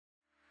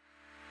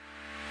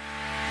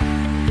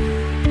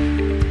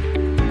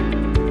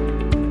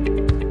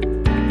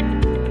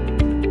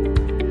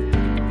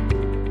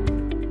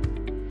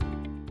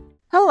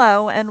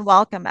Hello and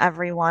welcome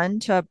everyone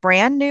to a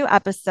brand new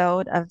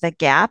episode of the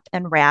Gap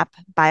and Wrap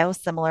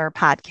Biosimilar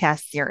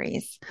podcast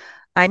series.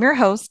 I'm your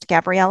host,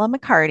 Gabriella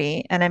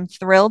McCarty, and I'm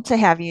thrilled to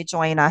have you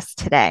join us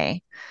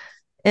today.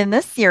 In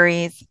this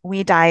series,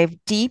 we dive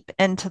deep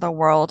into the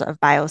world of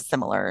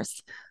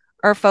biosimilars.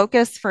 Our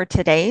focus for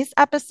today's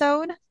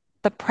episode,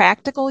 the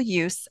practical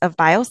use of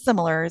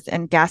biosimilars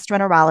in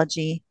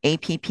gastroenterology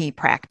APP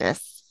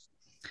practice.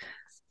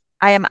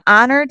 I am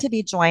honored to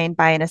be joined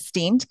by an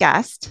esteemed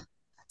guest,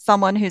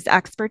 someone whose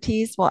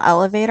expertise will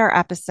elevate our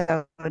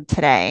episode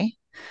today,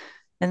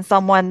 and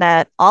someone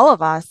that all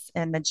of us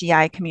in the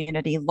GI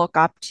community look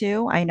up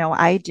to. I know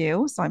I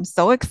do, so I'm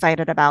so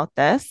excited about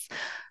this.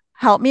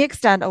 Help me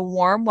extend a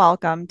warm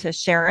welcome to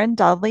Sharon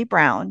Dudley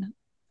Brown,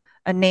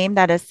 a name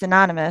that is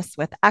synonymous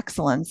with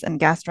excellence in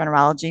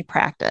gastroenterology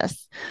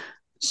practice.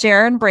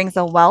 Sharon brings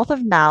a wealth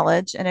of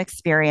knowledge and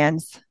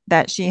experience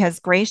that she has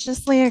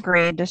graciously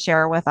agreed to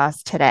share with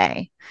us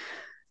today.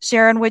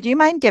 Sharon, would you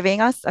mind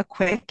giving us a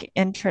quick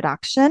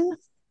introduction?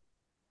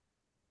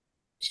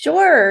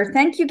 Sure.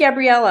 Thank you,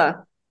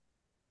 Gabriella.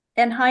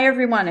 And hi,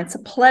 everyone. It's a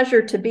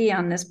pleasure to be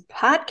on this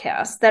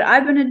podcast that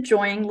I've been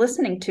enjoying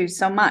listening to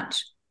so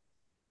much.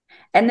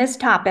 And this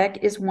topic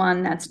is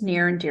one that's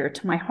near and dear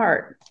to my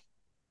heart.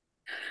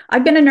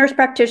 I've been a nurse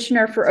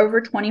practitioner for over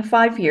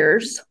 25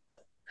 years.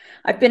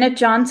 I've been at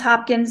Johns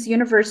Hopkins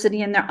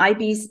University in their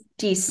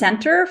IBD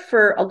Center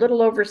for a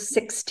little over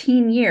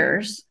 16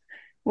 years,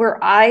 where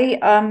I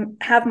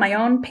have my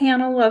own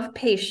panel of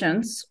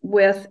patients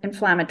with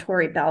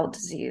inflammatory bowel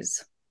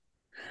disease.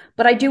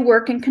 But I do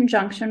work in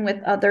conjunction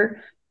with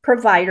other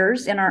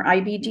providers in our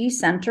IBD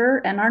center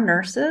and our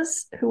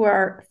nurses who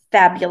are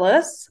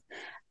fabulous.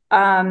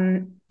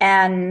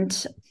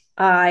 And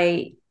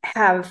I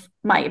have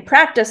my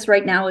practice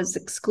right now is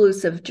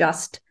exclusive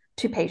just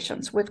to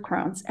patients with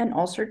Crohn's and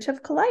ulcerative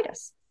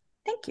colitis.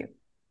 Thank you.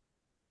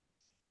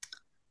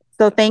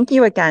 So, thank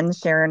you again,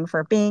 Sharon,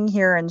 for being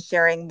here and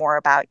sharing more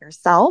about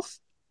yourself.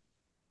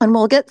 And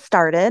we'll get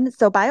started.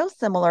 So,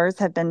 biosimilars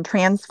have been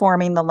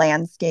transforming the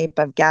landscape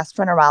of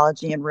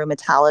gastroenterology and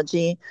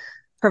rheumatology,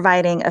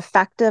 providing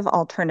effective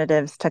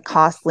alternatives to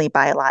costly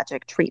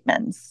biologic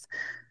treatments.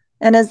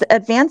 And as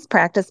advanced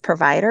practice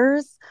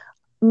providers,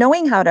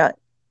 knowing how to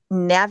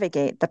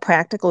navigate the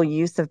practical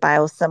use of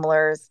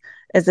biosimilars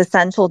is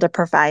essential to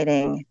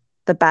providing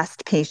the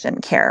best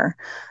patient care.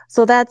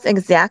 So that's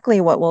exactly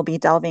what we'll be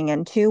delving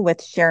into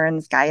with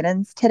Sharon's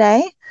guidance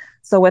today.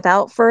 So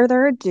without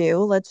further ado,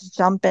 let's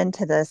jump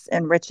into this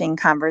enriching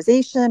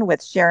conversation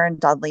with Sharon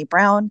Dudley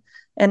Brown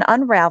and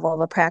unravel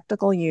the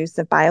practical use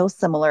of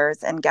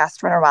biosimilars in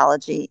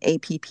gastroenterology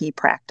APP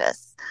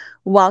practice.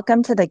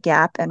 Welcome to the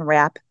Gap and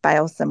Wrap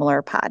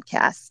Biosimilar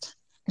podcast.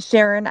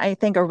 Sharon, I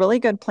think a really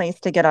good place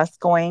to get us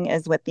going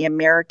is with the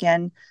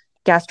American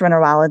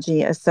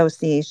Gastroenterology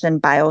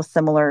Association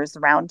Biosimilars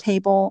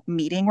Roundtable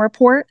meeting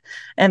report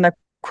and the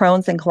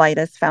Crohn's and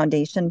Colitis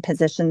Foundation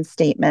position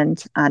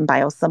statement on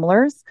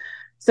biosimilars.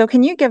 So,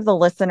 can you give the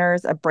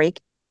listeners a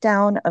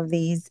breakdown of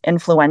these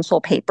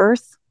influential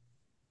papers?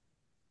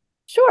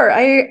 Sure,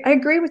 I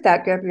agree with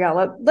that,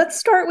 Gabriella. Let's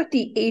start with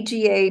the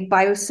AGA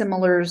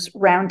Biosimilars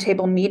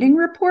Roundtable meeting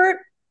report.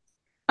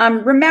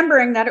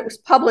 Remembering that it was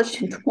published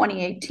in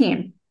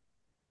 2018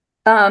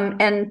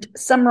 and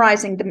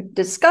summarizing the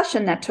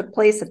discussion that took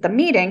place at the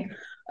meeting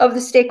of the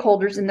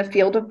stakeholders in the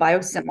field of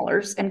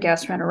biosimilars and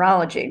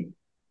gastroenterology.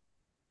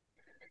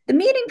 The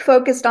meeting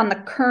focused on the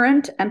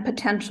current and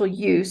potential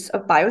use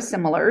of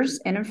biosimilars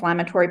in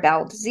inflammatory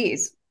bowel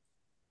disease.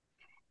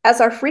 As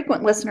our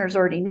frequent listeners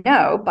already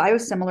know,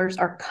 biosimilars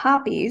are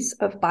copies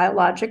of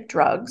biologic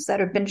drugs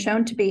that have been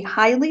shown to be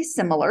highly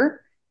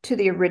similar to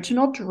the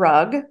original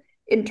drug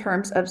in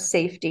terms of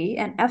safety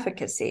and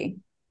efficacy.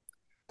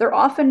 They're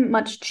often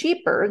much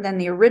cheaper than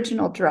the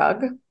original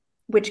drug,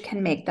 which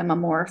can make them a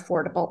more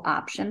affordable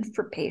option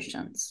for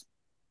patients.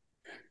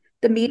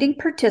 The meeting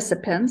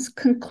participants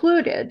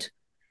concluded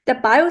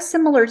that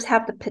biosimilars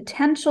have the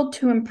potential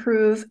to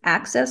improve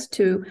access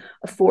to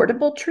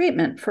affordable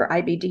treatment for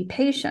IBD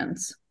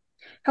patients.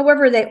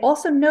 However, they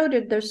also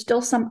noted there's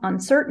still some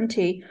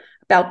uncertainty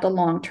about the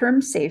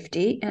long-term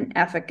safety and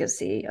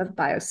efficacy of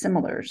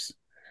biosimilars.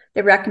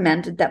 They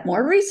recommended that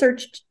more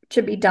research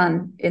should be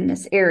done in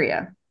this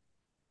area.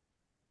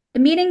 The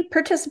meeting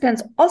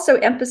participants also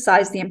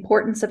emphasized the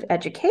importance of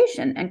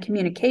education and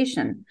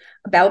communication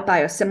about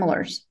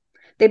biosimilars.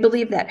 They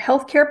believe that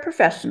healthcare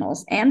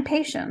professionals and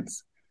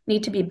patients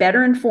need to be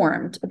better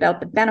informed about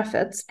the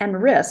benefits and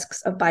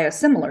risks of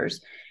biosimilars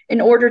in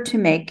order to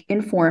make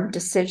informed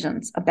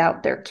decisions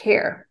about their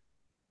care.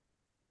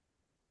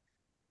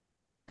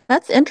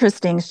 That's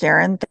interesting,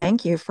 Sharon.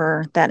 Thank you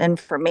for that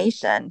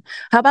information.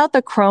 How about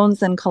the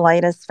Crohn's and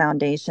Colitis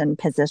Foundation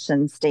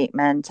position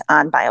statement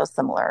on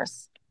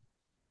biosimilars?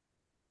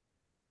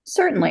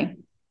 Certainly.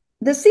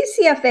 The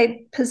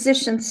CCFA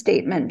position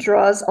statement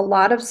draws a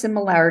lot of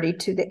similarity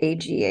to the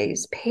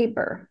AGA's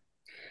paper.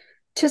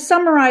 To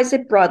summarize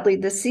it broadly,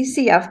 the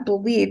CCF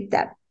believes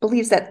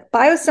that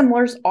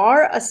biosimilars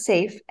are a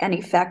safe and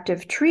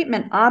effective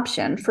treatment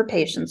option for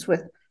patients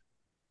with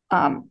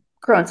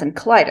Crohn's and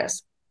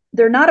colitis.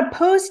 They're not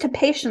opposed to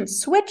patients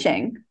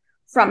switching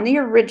from the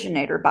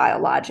originator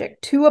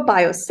biologic to a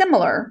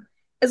biosimilar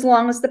as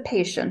long as the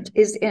patient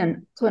is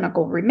in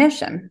clinical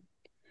remission.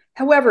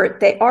 However,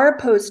 they are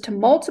opposed to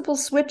multiple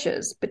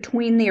switches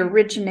between the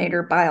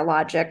originator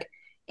biologic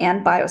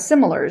and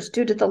biosimilars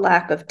due to the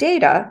lack of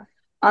data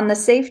on the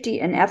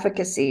safety and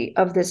efficacy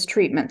of this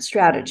treatment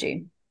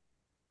strategy.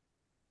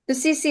 The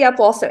CCF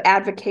also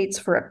advocates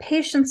for a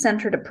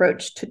patient-centered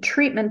approach to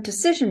treatment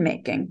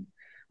decision-making,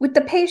 with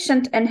the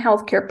patient and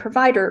healthcare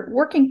provider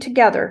working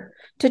together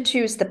to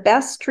choose the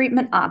best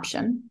treatment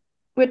option,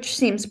 which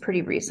seems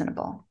pretty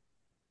reasonable.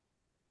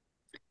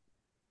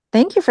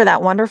 Thank you for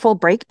that wonderful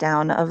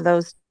breakdown of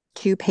those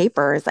two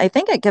papers. I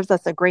think it gives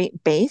us a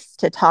great base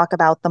to talk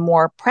about the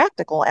more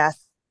practical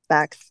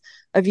aspects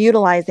of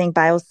utilizing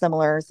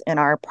biosimilars in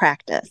our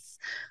practice.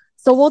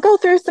 So we'll go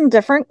through some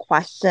different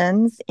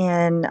questions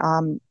in,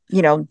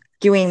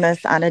 doing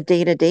this on a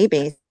day-to-day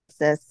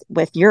basis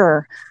with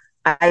your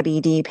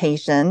IBD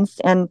patients.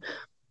 And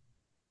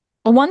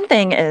one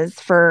thing is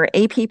for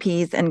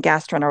APPs and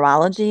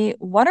gastroenterology,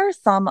 what are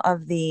some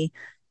of the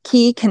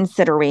key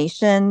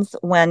considerations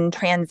when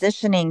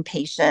transitioning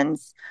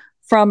patients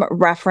from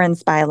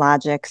reference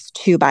biologics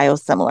to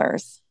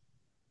biosimilars?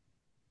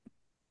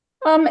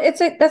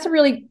 That's a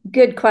really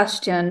good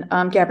question,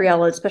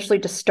 Gabriella, especially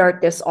to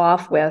start this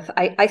off with.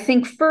 I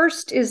think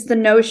first is the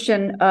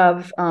notion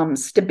of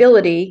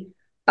stability,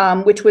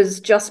 which was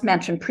just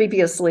mentioned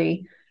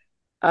previously,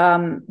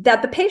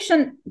 that the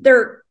patient,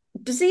 their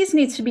disease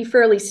needs to be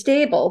fairly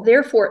stable.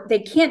 Therefore, they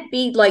can't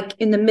be like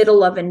in the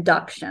middle of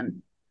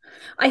induction.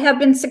 I have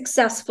been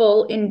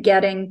successful in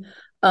getting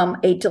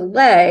a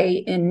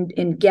delay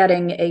in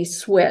getting a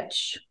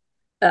switch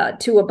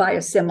to a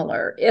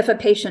biosimilar if a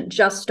patient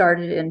just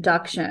started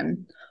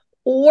induction,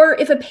 or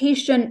if a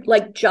patient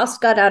like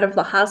just got out of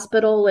the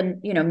hospital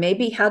and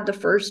maybe had the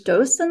first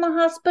dose in the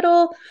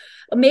hospital,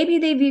 maybe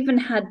they've even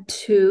had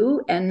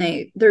two and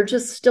they're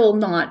just still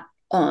not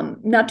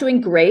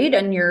doing great,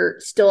 and you're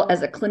still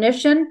as a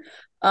clinician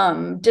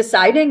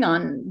deciding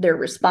on their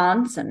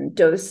response and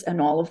dose and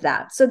all of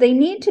that. So they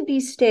need to be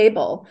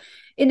stable.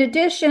 In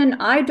addition,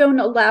 I don't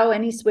allow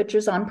any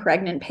switches on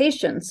pregnant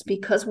patients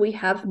because we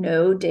have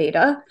no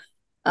data.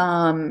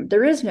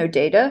 There is no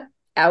data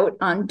out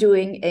on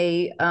doing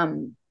a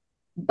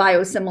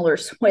biosimilar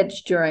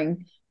switch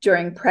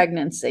during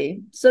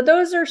pregnancy. So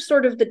those are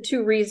sort of the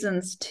two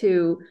reasons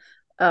to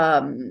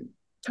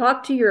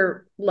talk to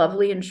your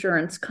lovely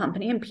insurance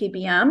company and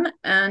PBM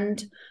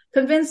and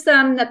convince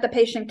them that the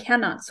patient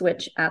cannot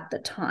switch at the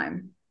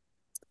time.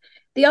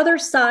 The other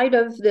side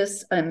of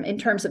this, in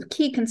terms of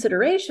key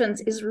considerations,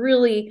 is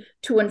really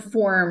to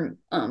inform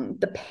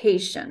the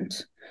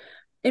patient,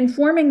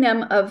 informing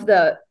them of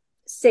the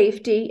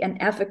safety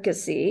and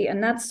efficacy,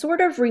 and that's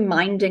sort of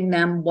reminding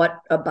them what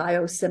a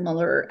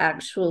biosimilar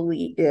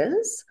actually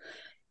is,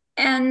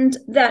 and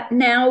that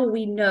now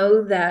we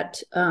know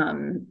that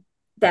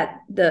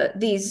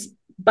these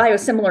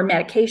biosimilar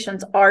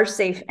medications are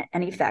safe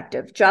and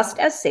effective, just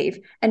as safe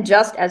and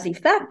just as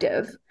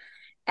effective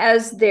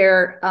as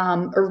their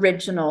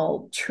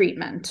original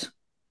treatment.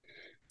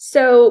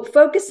 So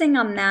focusing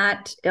on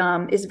that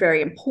is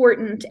very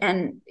important.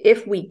 And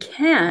if we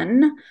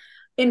can,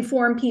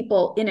 inform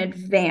people in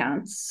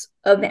advance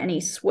of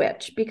any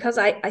switch, because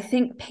I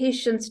think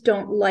patients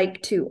don't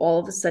like to all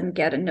of a sudden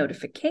get a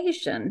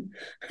notification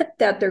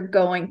that they're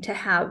going to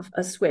have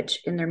a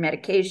switch in their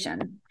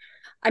medication.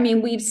 I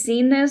mean, we've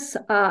seen this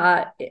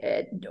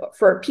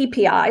for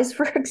PPIs,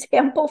 for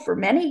example, for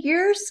many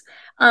years.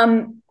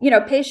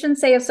 Patients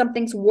say if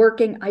something's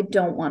working, I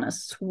don't want to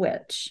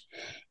switch.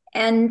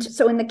 And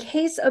so in the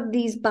case of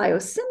these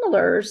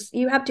biosimilars,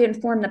 you have to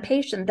inform the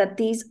patient that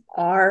these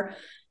are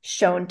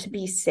shown to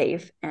be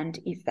safe and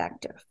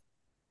effective.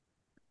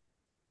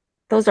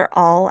 Those are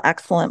all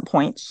excellent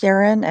points,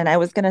 Sharon. And I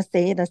was going to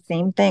say the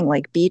same thing,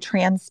 like be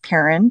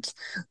transparent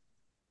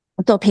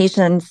so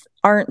patients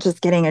aren't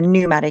just getting a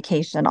new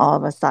medication all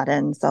of a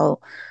sudden. So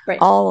Right.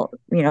 all,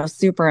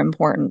 super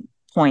important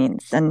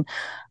points. And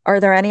are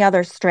there any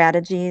other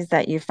strategies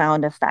that you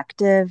found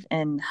effective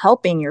in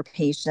helping your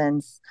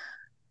patients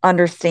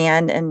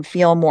understand and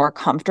feel more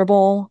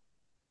comfortable,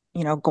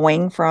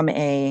 going from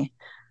a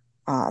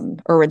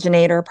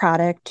originator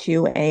product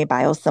to a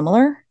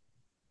biosimilar?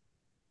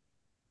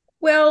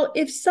 Well,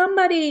 it's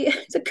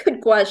a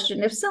good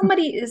question. If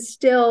somebody is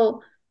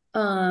still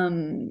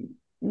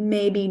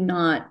maybe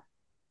not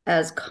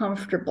as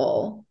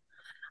comfortable,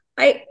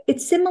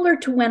 it's similar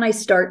to when I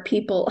start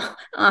people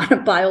on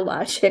a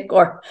biologic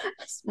or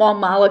a small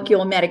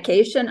molecule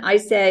medication. I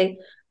say,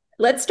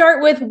 let's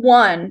start with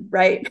one,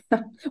 right?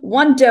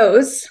 One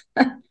dose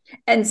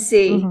and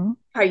see Mm-hmm.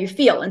 how you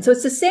feel. And so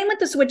it's the same with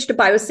the switch to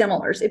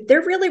biosimilars. If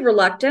they're really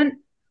reluctant,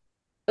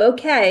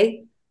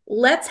 okay,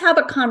 let's have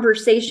a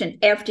conversation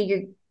after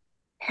you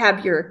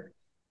have your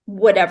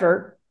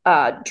whatever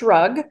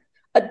drug,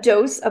 a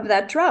dose of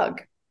that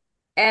drug.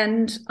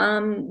 And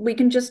we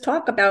can just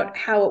talk about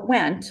how it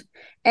went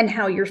and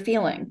how you're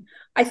feeling.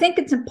 I think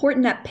it's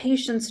important that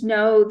patients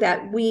know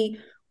that we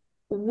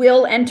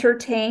will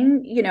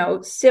entertain,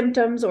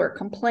 symptoms or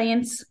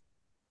complaints,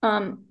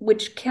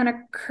 which can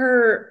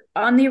occur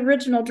on the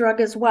original drug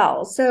as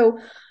well. So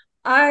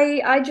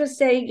I just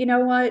say, you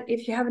know what,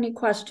 if you have any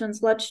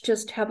questions, let's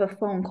just have a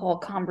phone call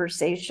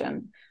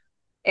conversation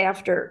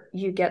after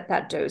you get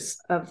that dose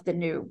of the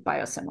new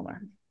biosimilar.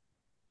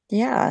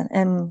 Yeah,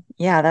 and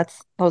yeah,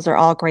 those are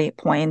all great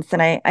points.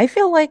 And I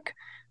feel like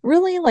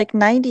really like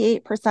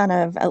 98%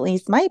 of at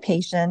least my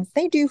patients,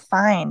 they do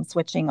fine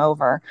switching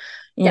over.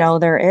 You Yes. know,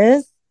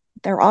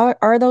 there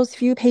are those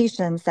few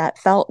patients that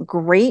felt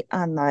great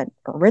on the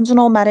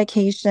original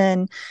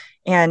medication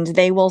and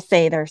they will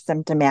say they're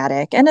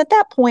symptomatic. And at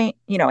that point,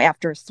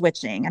 after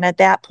switching, and at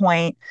that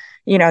point,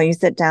 you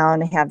sit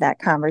down and have that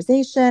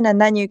conversation, and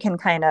then you can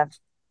kind of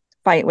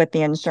fight with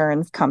the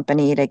insurance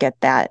company to get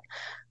that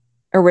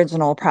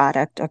original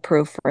product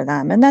approved for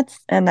them, and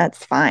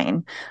that's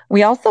fine.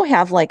 We also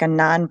have like a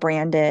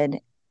non-branded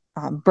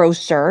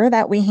brochure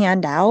that we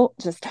hand out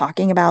just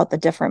talking about the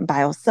different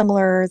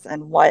biosimilars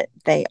and what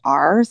they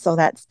are, so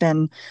that's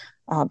been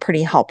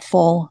pretty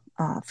helpful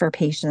for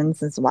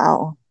patients as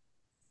well.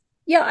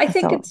 Yeah, I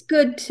think So it's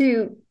good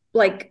to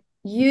like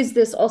use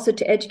this also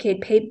to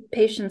educate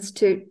patients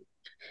to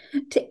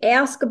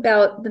ask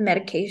about the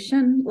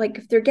medication. Like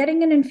if they're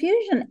getting an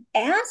infusion,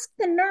 ask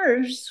the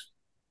nurse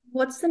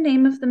what's the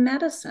name of the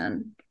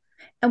medicine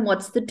and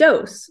what's the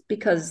dose,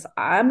 because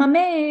I'm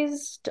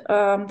amazed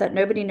that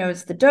nobody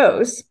knows the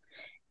dose.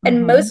 And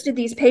mhm. most of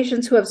these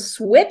patients who have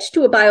switched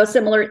to a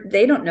biosimilar,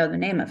 they don't know the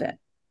name of it.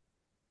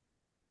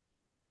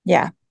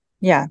 Yeah,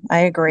 yeah, I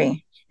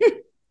agree.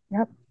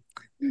 Yep.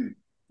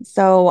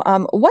 So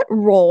what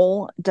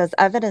role does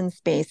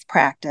evidence-based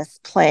practice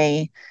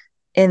play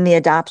in the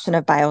adoption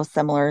of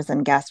biosimilars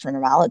in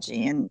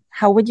gastroenterology? And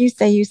how would you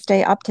say you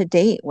stay up to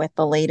date with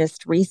the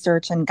latest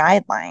research and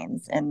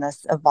guidelines in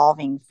this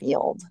evolving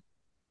field?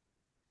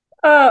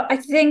 I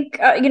think,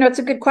 it's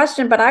a good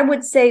question, but I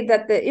would say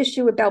that the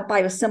issue about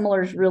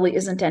biosimilars really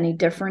isn't any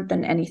different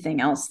than anything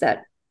else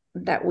that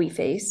we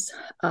face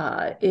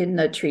in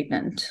the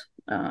treatment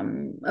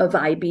of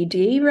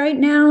IBD right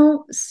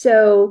now.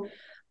 So,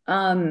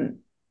 um,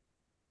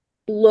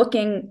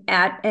 looking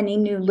at any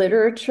new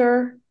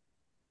literature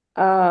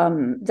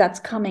that's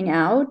coming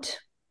out,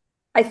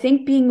 I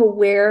think being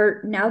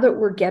aware now that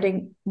we're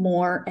getting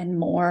more and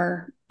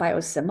more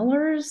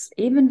biosimilars,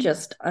 even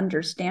just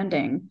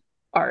understanding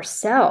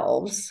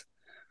ourselves,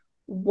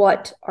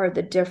 what are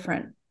the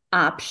different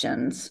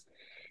options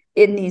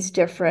in these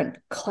different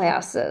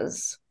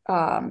classes,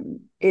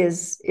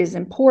 is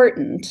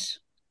important.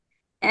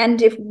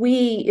 And if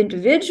we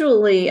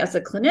individually as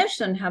a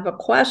clinician have a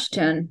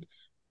question,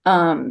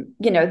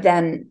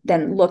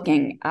 then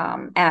looking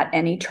at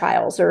any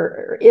trials,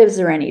 or is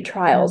there any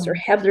trials, or Mhm.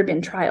 have there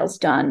been trials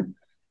done,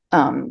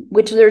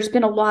 which there's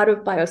been a lot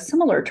of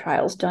biosimilar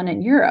trials done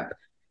in Europe.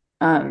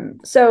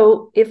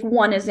 So if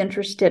one is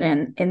interested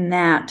in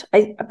that,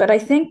 but I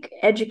think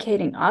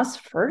educating us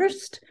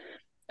first,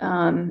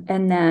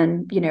 and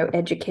then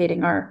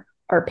educating our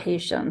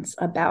patients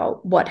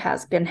about what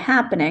has been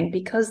happening,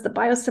 because the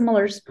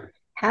biosimilars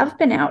have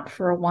been out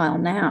for a while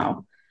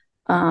now,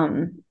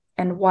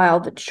 and while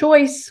the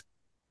choice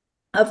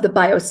of the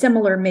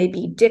biosimilar may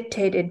be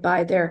dictated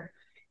by their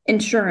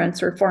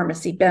insurance or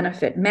pharmacy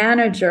benefit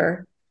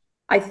manager,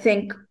 I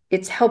think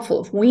it's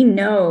helpful if we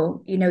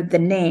know, the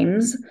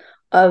names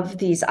of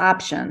these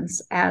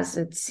options, as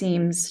it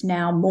seems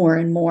now more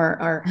and more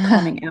are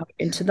coming out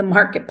into the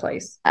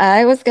marketplace.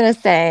 I was going to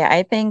say,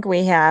 I think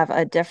we have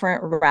a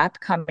different rep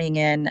coming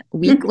in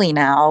weekly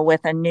now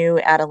with a new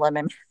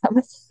adalimumab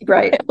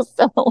Right,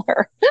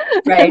 biosimilar.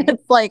 And right,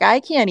 it's like,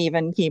 I can't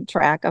even keep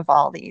track of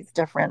all these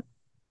different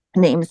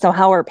names. So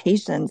how are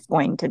patients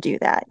going to do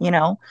that?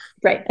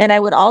 right, And I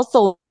would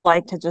also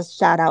like to just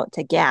shout out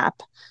to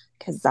Gap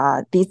because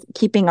these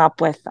keeping up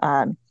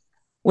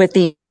with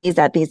these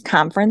at these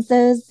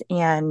conferences,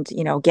 and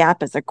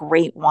Gap is a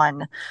great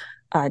one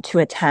to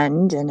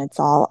attend, and it's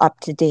all up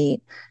to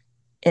date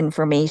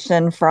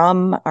information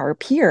from our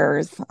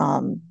peers.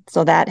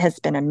 So that has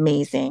been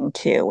amazing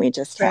too. We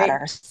just had right,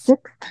 our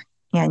sixth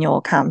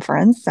annual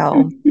conference,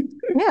 so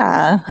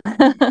yeah.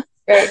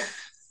 right.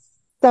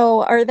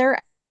 So, are there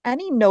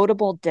any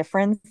notable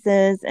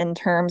differences in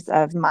terms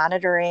of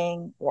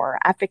monitoring or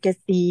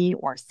efficacy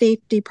or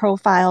safety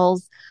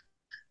profiles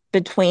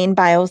between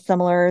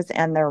biosimilars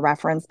and their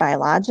reference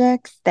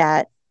biologics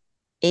that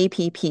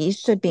APPs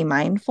should be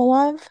mindful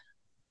of?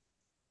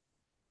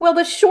 Well,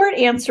 the short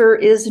answer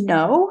is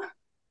no.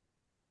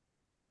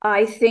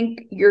 I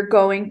think you're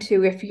going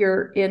to, if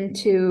you're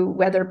into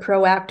whether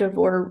proactive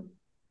or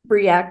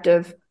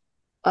reactive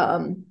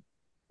um,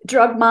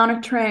 drug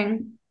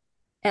monitoring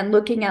and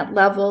looking at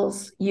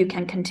levels, you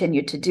can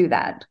continue to do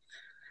that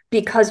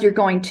because you're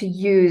going to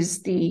use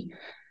the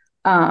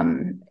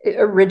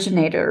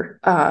originator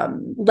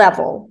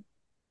level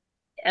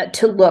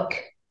to look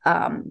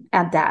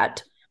at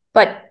that.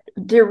 But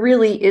there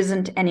really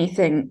isn't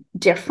anything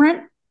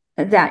different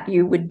that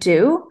you would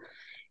do.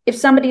 if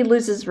somebody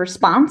loses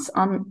response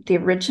on the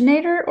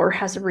originator or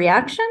has a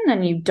reaction,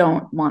 then you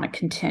don't want to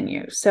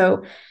continue.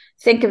 So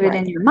think of it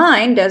in Right. your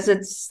mind as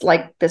it's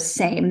like the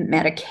same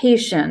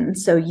medication.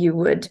 So you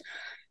would,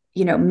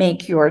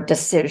 make your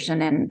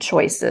decision and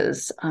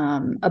choices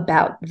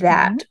about Mhm.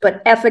 that.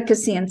 But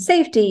efficacy and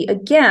safety,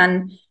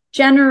 again,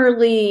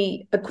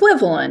 generally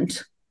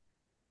equivalent.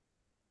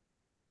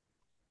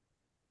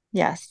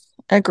 Yes,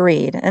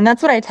 agreed. And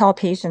that's what I tell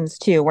patients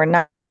too. We're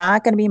not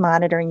going to be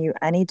monitoring you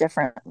any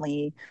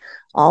differently.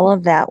 All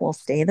of that will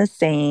stay the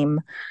same.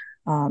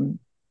 Um,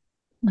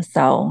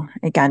 so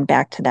again,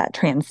 back to that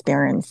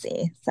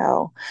transparency.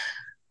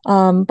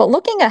 But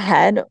looking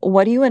ahead,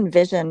 what do you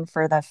envision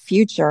for the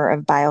future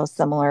of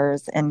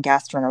biosimilars in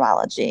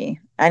gastroenterology?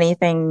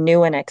 Anything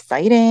new and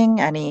exciting?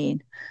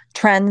 Any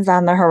trends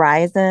on the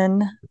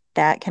horizon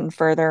that can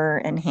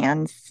further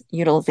enhance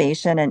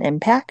utilization and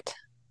impact?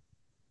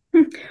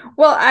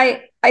 Well,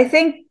 I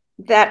think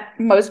that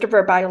most of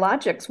our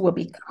biologics will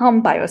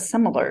become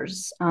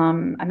biosimilars.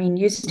 I mean,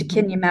 Mhm.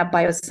 ustekinumab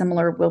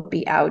biosimilar will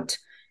be out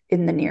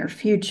in the near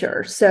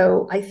future.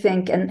 So I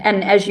think, and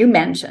as you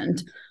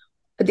mentioned,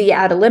 the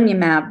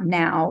adalimumab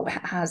now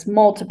has Mhm.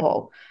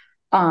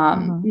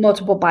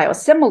 multiple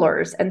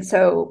biosimilars, and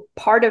so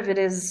part of it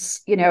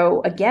is,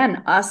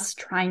 again, us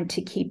trying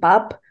to keep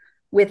up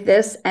with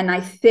this. And I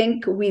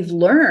think we've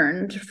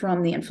learned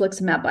from the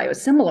infliximab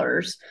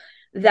biosimilars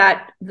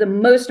that the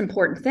most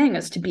important thing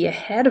is to be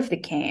ahead of the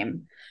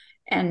game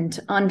and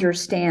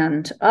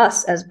understand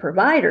us as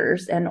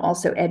providers and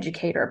also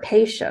educate our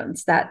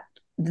patients that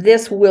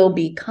this will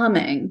be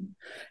coming.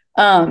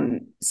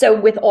 So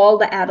with all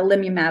the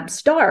adalimumab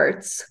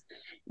starts,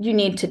 you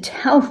need to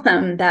tell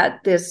them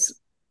that this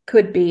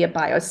could be a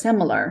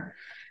biosimilar.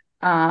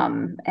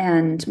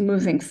 And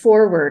moving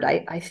forward,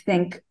 I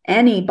think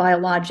any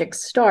biologic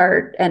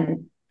start,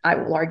 and I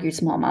will argue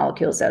small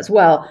molecules as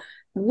well,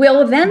 will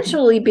Mhm.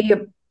 eventually be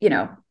a,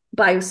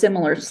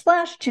 biosimilar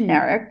slash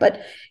generic. But,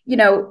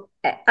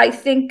 I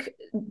think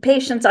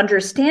patients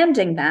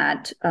understanding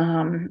that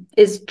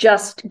is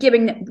just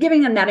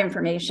giving them that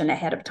information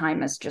ahead of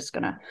time is just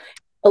going to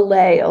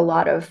allay a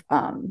lot of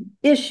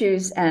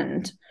issues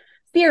and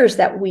fears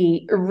that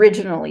we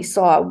originally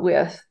saw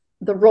with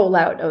the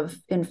rollout of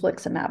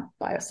infliximab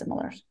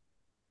biosimilars.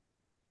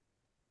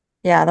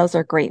 Yeah, those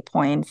are great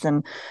points.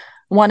 And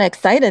one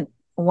exciting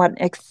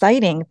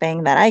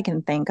thing that I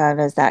can think of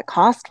is that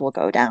cost will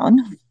go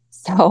down.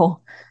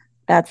 So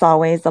that's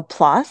always a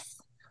plus.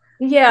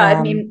 Yeah, I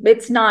Um, mean,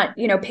 it's not,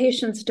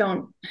 patients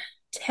don't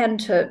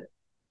tend to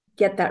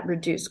get that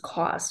reduced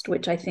cost,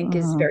 which I think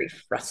is mhm. very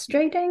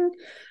frustrating.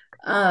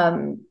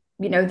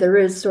 There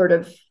is sort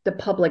of the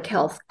public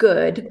health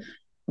good,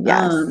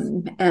 Yes.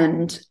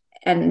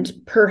 and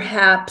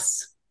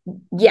perhaps,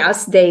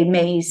 yes, they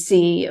may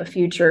see a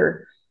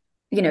future,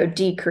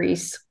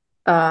 decrease.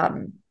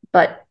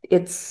 But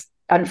it's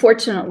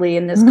unfortunately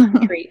in this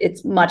country,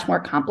 it's much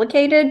more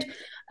complicated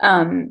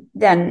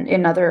than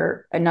in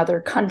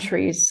other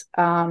countries.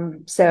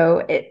 So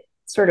it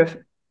sort of,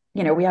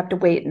 we have to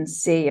wait and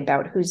see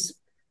about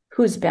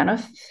who's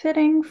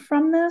benefiting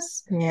from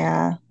this.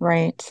 Yeah,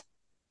 right.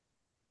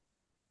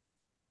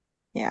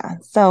 Yeah.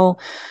 So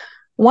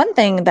one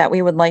thing that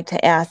we would like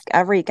to ask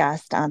every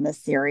guest on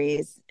this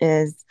series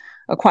is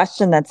a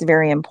question that's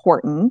very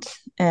important,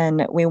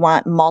 and we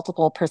want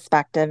multiple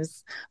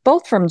perspectives,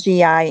 both from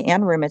GI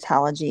and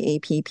rheumatology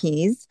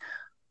APPs.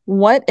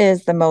 What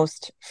is the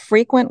most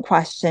frequent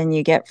question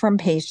you get from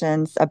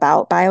patients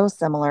about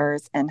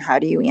biosimilars, and how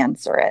do you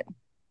answer it?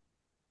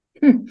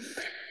 Hmm.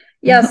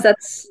 Yes,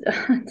 that's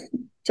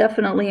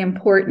definitely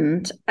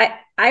important.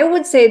 I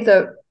would say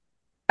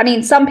I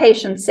mean, some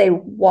patients say,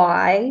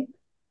 why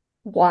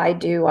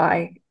do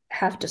I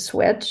have to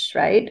switch,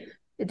 right?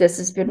 This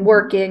has been Mhm.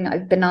 working.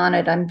 I've been on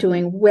it. I'm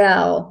doing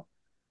well.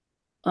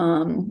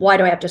 Why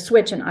do I have to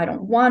switch? And I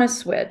don't want to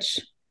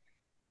switch.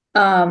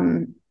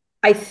 Um,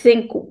 I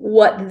think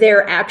what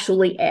they're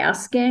actually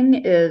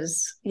asking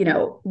is,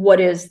 what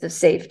is the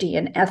safety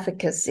and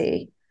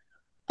efficacy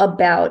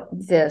about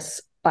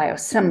this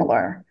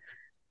biosimilar?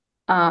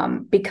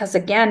 Because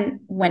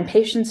again, when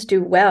patients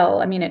do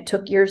well, I mean, it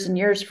took years and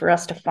years for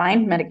us to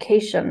find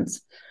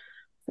medications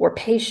for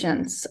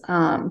patients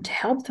to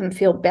help them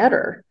feel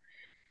better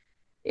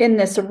in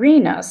this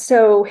arena.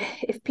 So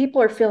if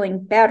people are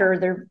feeling better,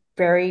 they're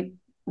very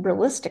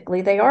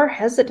realistically, they are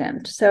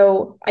hesitant.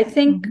 So I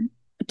think Mhm.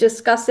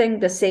 discussing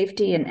the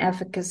safety and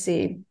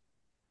efficacy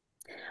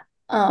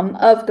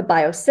of the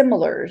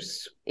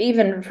biosimilars,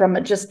 even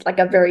from just like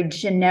a very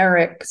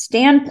generic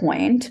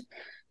standpoint,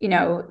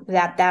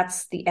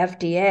 that's the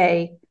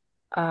FDA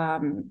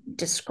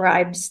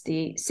describes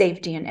the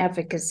safety and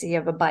efficacy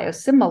of a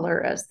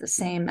biosimilar as the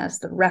same as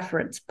the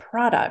reference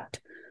product.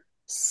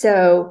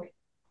 So,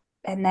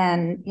 and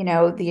then,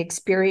 the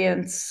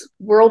experience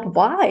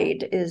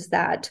worldwide is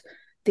that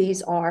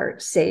these are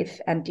safe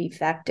and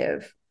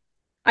effective.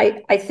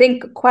 I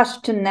think a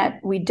question that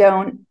we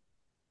don't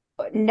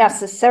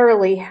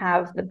necessarily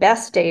have the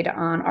best data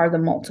on are the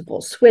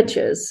multiple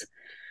switches,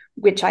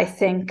 which I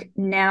think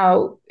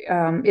now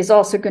is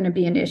also going to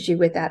be an issue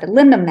with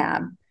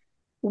adalimumab.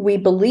 We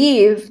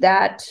believe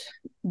that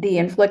the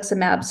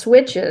infliximab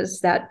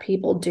switches that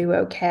people do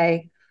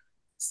okay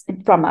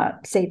from a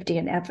safety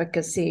and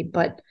efficacy,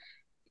 but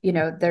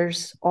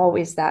there's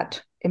always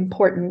that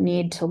important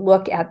need to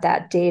look at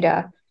that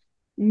data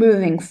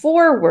moving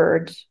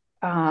forward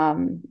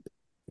from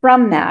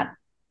that.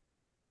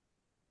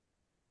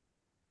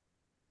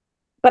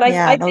 But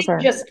Yeah, I those think are.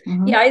 just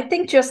Mhm. yeah, I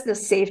think just the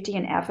safety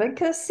and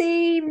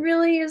efficacy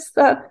really is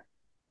the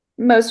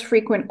most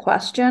frequent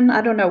question. I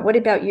don't know. What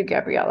about you,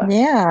 Gabriella?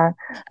 Yeah.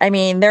 I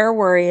mean, they're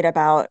worried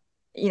about,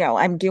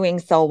 I'm doing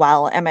so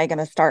well. Am I going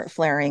to start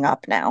flaring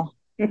up now?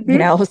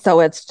 Mm-hmm. So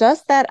it's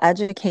just that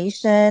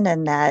education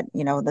and that,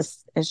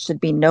 this it should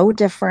be no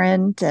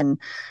different. And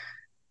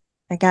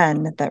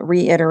again, that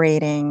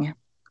reiterating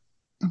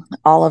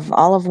all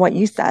of what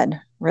you said,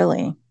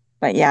 really.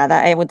 But yeah,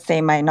 that I would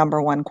say my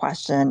number one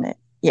question.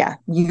 Yeah,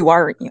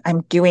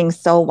 I'm doing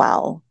so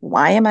well.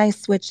 Why am I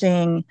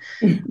switching?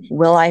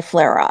 Will I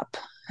flare up?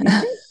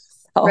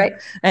 So, Right.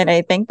 and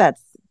I think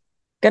that's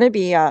going to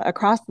be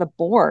across the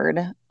board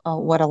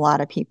what a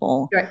lot of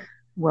people Right.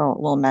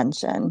 will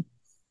mention.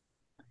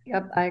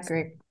 Yep, I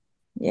agree.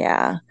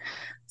 Yeah.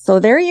 So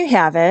there you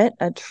have it,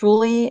 a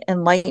truly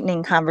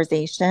enlightening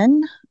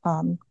conversation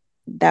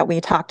that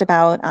we talked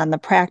about on the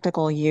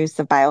practical use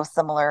of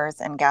biosimilars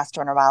in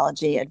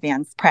gastroenterology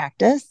advanced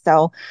practice.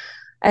 So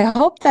I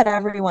hope that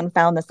everyone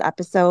found this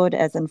episode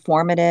as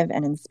informative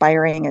and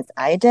inspiring as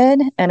I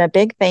did. And a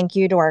big thank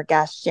you to our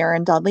guest,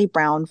 Sharon Dudley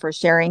Brown, for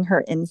sharing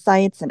her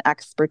insights and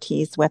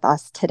expertise with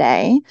us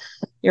today.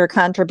 Your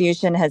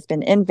contribution has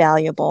been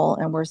invaluable,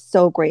 and we're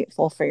so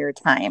grateful for your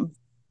time.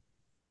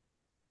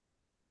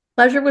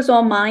 Pleasure was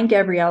all mine,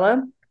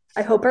 Gabriella.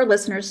 I hope our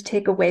listeners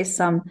take away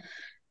some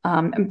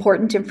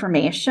important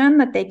information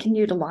that they can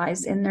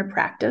utilize in their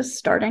practice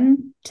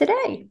starting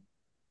today.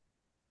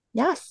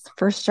 Yes,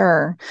 for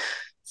sure.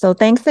 So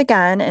thanks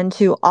again. And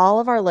to all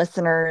of our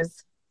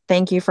listeners,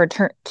 thank you for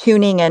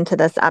tuning into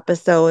this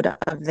episode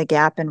of the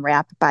Gap and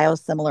Wrap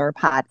Biosimilar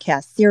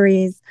podcast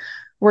series.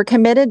 We're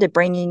committed to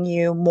bringing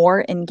you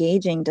more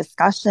engaging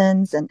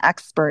discussions and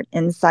expert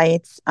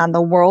insights on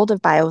the world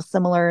of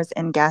biosimilars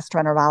in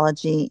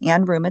gastroenterology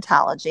and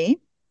rheumatology.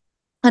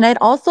 And I'd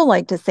also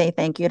like to say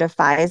thank you to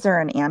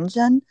Pfizer and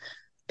Amgen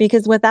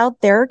because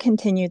without their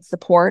continued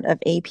support of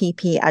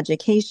APP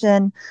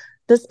education,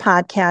 this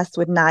podcast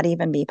would not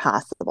even be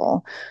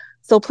possible.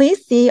 So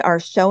please see our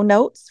show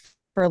notes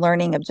for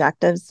learning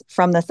objectives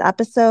from this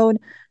episode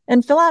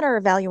and fill out our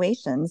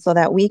evaluation so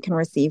that we can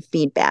receive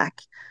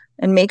feedback.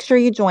 And make sure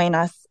you join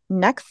us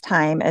next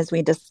time as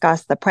we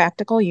discuss the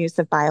practical use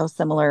of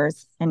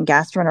biosimilars in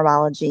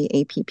gastroenterology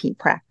APP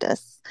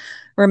practice.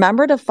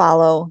 Remember to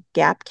follow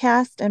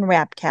Gapcast and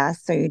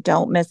Rapcast so you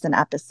don't miss an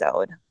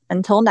episode.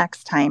 Until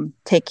next time,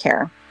 take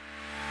care.